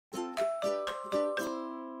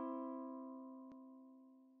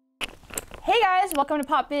guys, welcome to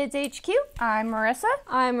PopVidsHQ. I'm Marissa.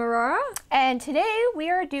 I'm Aurora. And today we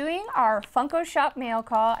are doing our Funko Shop mail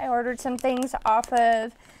call. I ordered some things off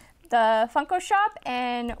of the Funko Shop,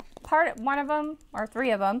 and one of them, or three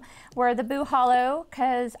of them, were the Boo Hollow,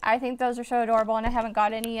 because I think those are so adorable and I haven't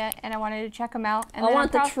got any yet and I wanted to check them out. And I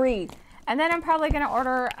want the tree. And then I'm probably going to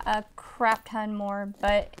order a crap ton more,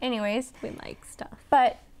 but anyways. We like stuff.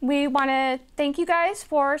 But we want to thank you guys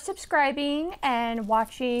for subscribing and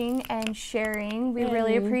watching and sharing. We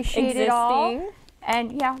really appreciate it all.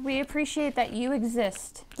 And yeah, we appreciate that you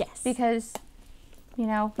exist. Yes. Because, you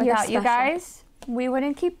know, without you guys, we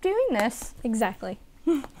wouldn't keep doing this. Exactly.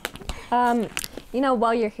 You know,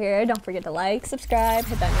 while you're here, don't forget to like, subscribe,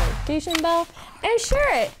 hit that notification bell, and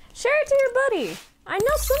share it. Share it to your buddy. I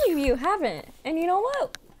know some of you haven't. And you know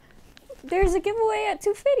what? There's a giveaway at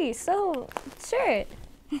 250, so share it.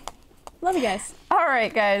 Love you guys. All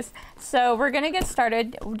right, guys. So we're going to get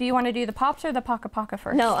started. Do you want to do the Pops or the Paka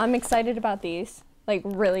first? No, I'm excited about these. Like,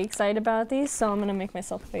 really excited about these, so I'm going to make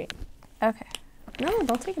myself wait. Okay. No,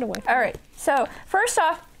 don't take it away from All me. right. So first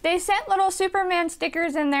off, they sent little Superman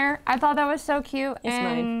stickers in there. I thought that was so cute. It's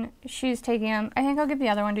mine. She's taking them. I think I'll give the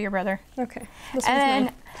other one to your brother. Okay. This one's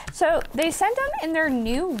mine. So they sent them in their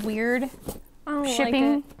new weird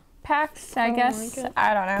shipping packs, I guess.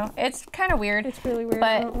 I don't know. It's kind of weird. It's really weird. But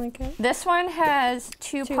I don't like it. This one has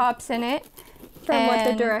two Pops in it. From what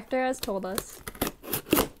the director has told us.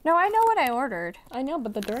 No, I know what I ordered. I know,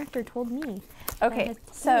 but the director told me. Okay,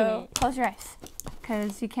 so close your eyes,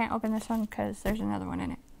 because you can't open this one because there's another one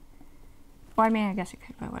in it. Well, I mean, I guess you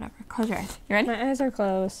could, but whatever. Close your eyes. You ready? My eyes are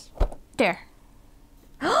closed. There.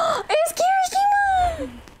 It's Kirishima!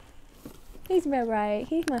 He's my right.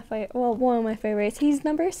 He's my favorite. Well, one of my favorites. He's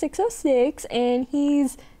number 606, and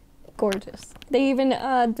he's gorgeous. They even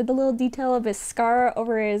did the little detail of his scar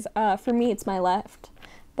over his. For me, it's my left,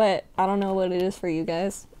 but I don't know what it is for you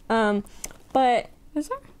guys. But is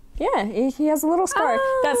there? Yeah, he has a little scar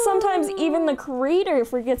that sometimes even the creator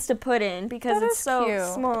forgets to put in because it's so cute.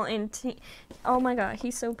 Small and oh my god,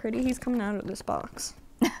 he's so pretty. He's coming out of this box.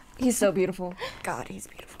 He's so beautiful. God, he's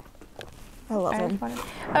beautiful. I love him.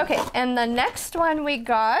 Okay, and the next one we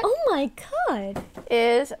got. Oh my god.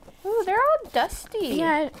 Is they're all dusty.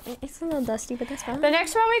 Yeah, it's a little dusty, but that's fine. The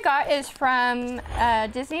next one we got is from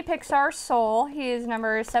Disney Pixar Soul. He is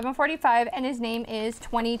number 745, and his name is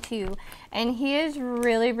 22. And he is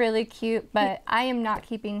really, really cute, but I am not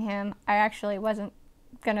keeping him. I actually wasn't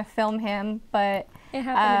gonna film him, but it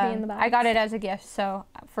happened to be in the box. I got it as a gift, so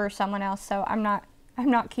for someone else. So I'm not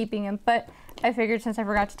keeping him, but I figured since I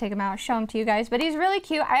forgot to take him out, show him to you guys. But he's really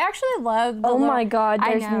cute. I actually love the my god,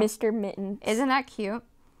 there's Mr. Mittens. Isn't that cute?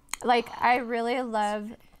 Like, I really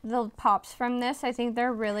love the Pops from this. I think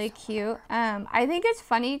they're really cute. I think it's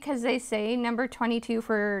funny because they say number 22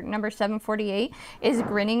 for number 748 is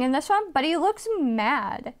grinning in this one, but he looks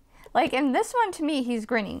mad. Like, in this one, to me, he's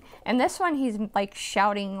grinning. And this one, he's, like,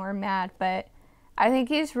 shouting or mad, but I think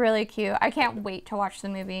he's really cute. I can't wait to watch the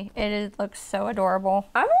movie. It looks so adorable.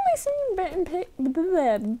 I've only seen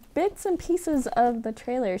bits and pieces of the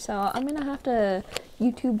trailer, so I'm going to have to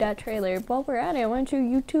YouTube that trailer. While we're at it, why don't you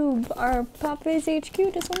YouTube our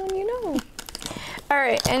PopVidsHQ to someone you know? All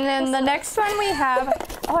right, and then the next one we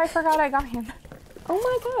have... Oh, I forgot I got him. Oh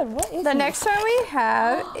my god, what is the next one we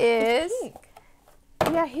have is...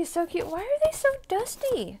 Yeah, he's so cute. Why are they so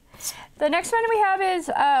dusty? The next one we have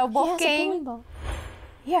is Wolfgang.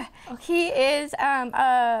 Yeah, he is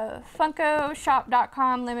a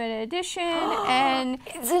FunkoShop.com limited edition, and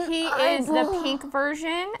he is the pink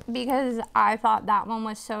version because I thought that one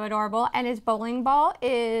was so adorable. And his bowling ball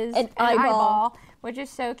is an eyeball, which is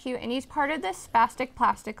so cute. And he's part of the Spastic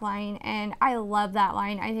Plastic line, and I love that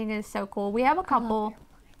line. I think it's so cool. We have a couple.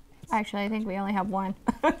 Actually, I think we only have one.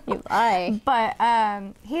 You lie. But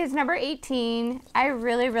he is number 18. I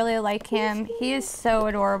really, really like him. He is so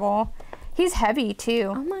adorable. He's heavy,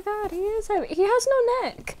 too. Oh my god, he is heavy. He has no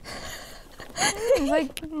neck. He's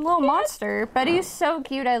like a little monster, but he's so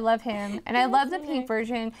cute. I love him. And I love the pink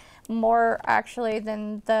version more, actually,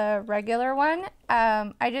 than the regular one.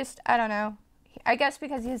 I don't know. I guess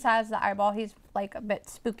because he has the eyeball, he's like a bit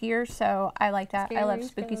spookier, so I like that. I love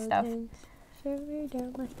spooky stuff.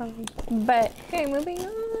 But okay, moving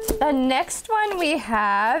on. The next one we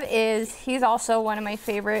have is, he's also one of my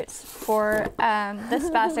favorites for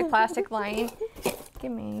the Spastic Plastic line.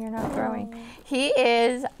 Give me, you're not throwing. He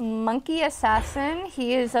is Monkey Assassin.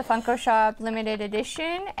 He is a Funko Shop limited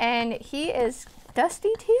edition, and he is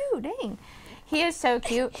dusty too, dang. He is so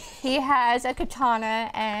cute. He has a katana,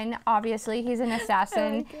 and obviously he's an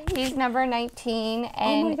assassin. He's number 19,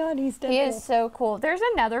 and oh my god, he's dead. He is so cool. There's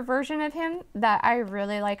another version of him that I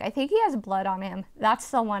really like. I think he has blood on him. That's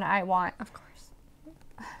the one I want. Of course.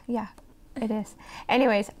 Yeah, it is.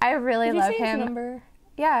 Anyways, I really love him. His number?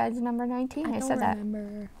 Yeah, it's number 19. I said that.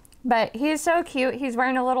 Remember. But he's so cute. He's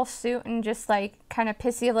wearing a little suit and just like kind of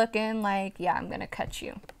pissy looking, like, yeah, I'm gonna cut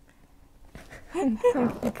you. I'm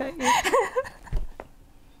gonna cut you.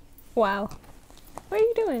 Wow. What are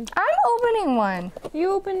you doing? I'm opening one.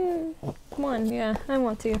 You open one, yeah. I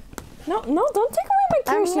want to. No, don't take away my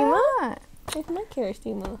Kirishima. Take my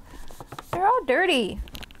Kirishima. They're all dirty.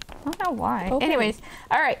 I don't know why. Open. Anyways,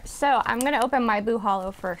 all right. So I'm gonna open my Boo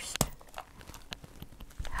Hollow first.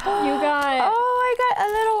 You got. Oh, I got a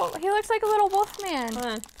little. He looks like a little wolf man. Hold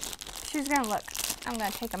on. She's gonna look. I'm gonna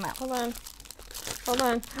take him out. Hold on. Hold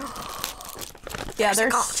on. Yeah,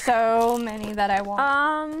 there's so many that I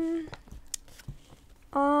want.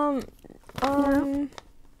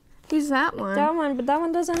 He's that one. That one, but that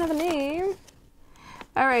one doesn't have a name.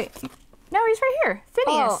 All right. No, he's right here.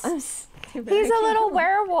 Phineas. Oh, he's a little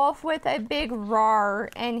werewolf with a big roar,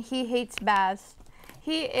 and he hates baths.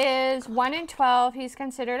 He is 1 in 12. He's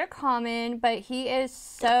considered a common, but he is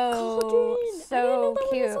so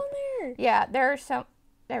cute. Yeah, there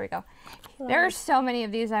we go. There are so many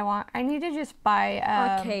of these I want. I need to just buy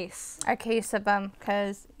a case of them,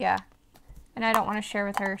 because, yeah. And I don't want to share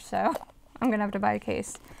with her, so I'm going to have to buy a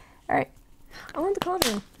case. All right. I want the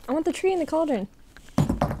cauldron. I want the tree and the cauldron.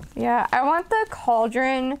 Yeah, I want the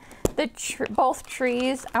cauldron, both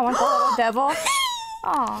trees. I want the little devil.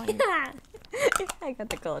 Oh, I got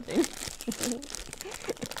the cauldron.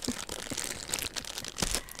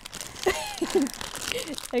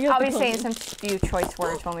 I'll be saying some few choice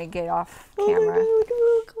words when we get off camera.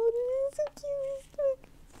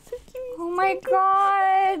 Oh my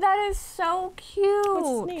god, that is so cute.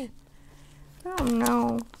 What's his name? I don't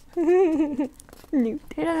know. Newt.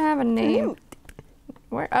 He doesn't have a name. Newt.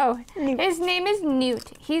 Where? Oh, Newt. His name is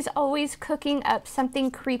Newt. He's always cooking up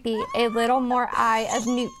something creepy. A little more eye of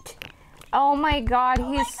Newt. Oh my god,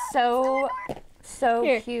 he's so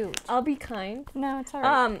cute. I'll be kind. No, it's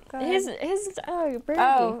alright. His birdie.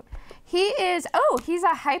 Oh, he's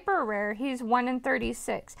a hyper rare. He's 1 in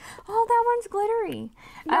 36. Oh, that one's glittery.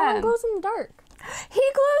 That one glows in the dark. He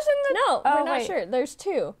glows in the. No, we're not sure. There's 2.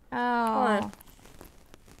 Oh. Hold on.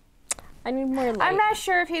 I need more light. I'm not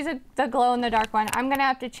sure if he's the glow in the dark one. I'm gonna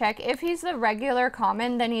have to check. If he's the regular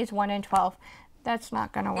common, then he's 1 in 12. That's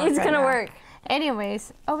not gonna work. It's gonna work.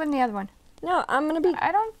 Anyways, open the other one. No, I'm gonna be.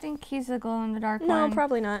 I don't think he's the glow in the dark one. No,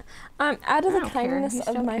 probably not. Out of the kindness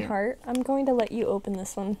of my heart, I'm going to let you open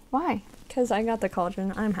this one. Why? Because I got the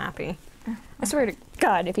cauldron. I'm happy. I swear to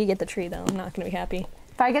God, if you get the tree, though, I'm not gonna be happy.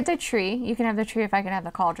 If I get the tree, you can have the tree. If I can have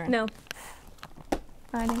the cauldron. No.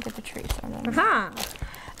 I didn't get the tree, so no. Aha!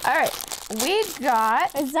 All right, we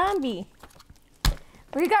got A zombie.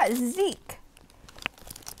 We got Zeke.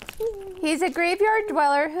 He's a graveyard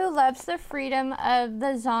dweller who loves the freedom of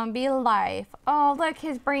the zombie life. Oh, look,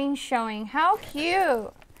 his brain's showing. How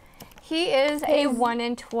cute. He is a 1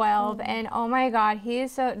 in 12, and oh my god, he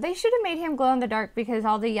is so... They should have made him glow in the dark because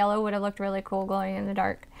all the yellow would have looked really cool glowing in the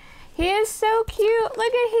dark. He is so cute.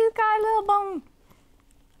 Look at, he's got a little bone.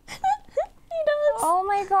 He does. Oh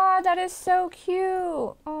my god, that is so cute.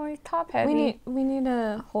 Oh, he's top heavy. We need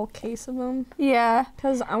a whole case of them. Yeah.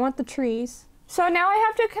 Because I want the trees. So now I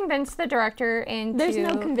have to convince the director into... There's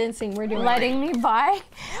no convincing. We're doing letting me buy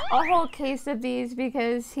a whole case of these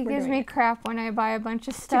because he gives me crap when I buy a bunch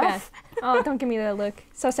of stuff. Too bad. Oh, don't give me that look.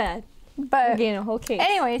 So sad. But getting a whole case.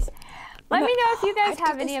 Anyways, let me know if you guys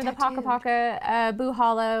have any of the Paka Paka, Boo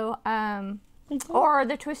Hollow, or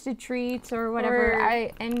the Twisted Treats or whatever.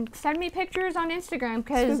 And send me pictures on Instagram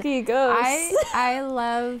because I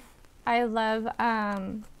love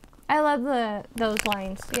those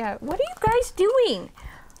lines. Yeah. What are you guys doing?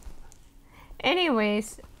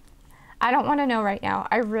 Anyways, I don't want to know right now.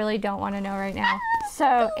 I really don't want to know right now.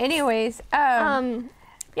 So, anyways, yeah,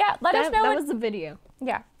 let us know. That was the video.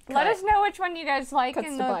 Yeah. Let us know which one you guys like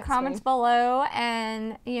in the comments below,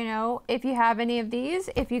 and you know, if you have any of these,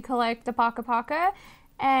 if you collect the Paka Paka,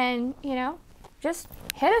 and you know, just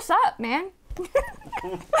hit us up, man.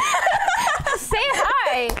 Say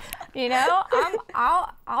hi. You know,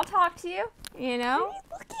 I'll talk to you. You know,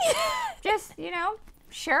 just you know,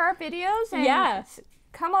 share our videos and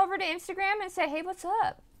come over to Instagram and say, hey, what's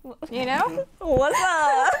up? You know, what's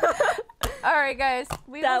up? All right, guys.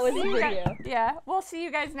 That was the video. Yeah, we'll see you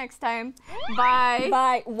guys next time. Bye.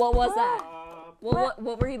 Bye. What was that? What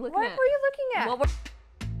were you looking at? What were you looking at?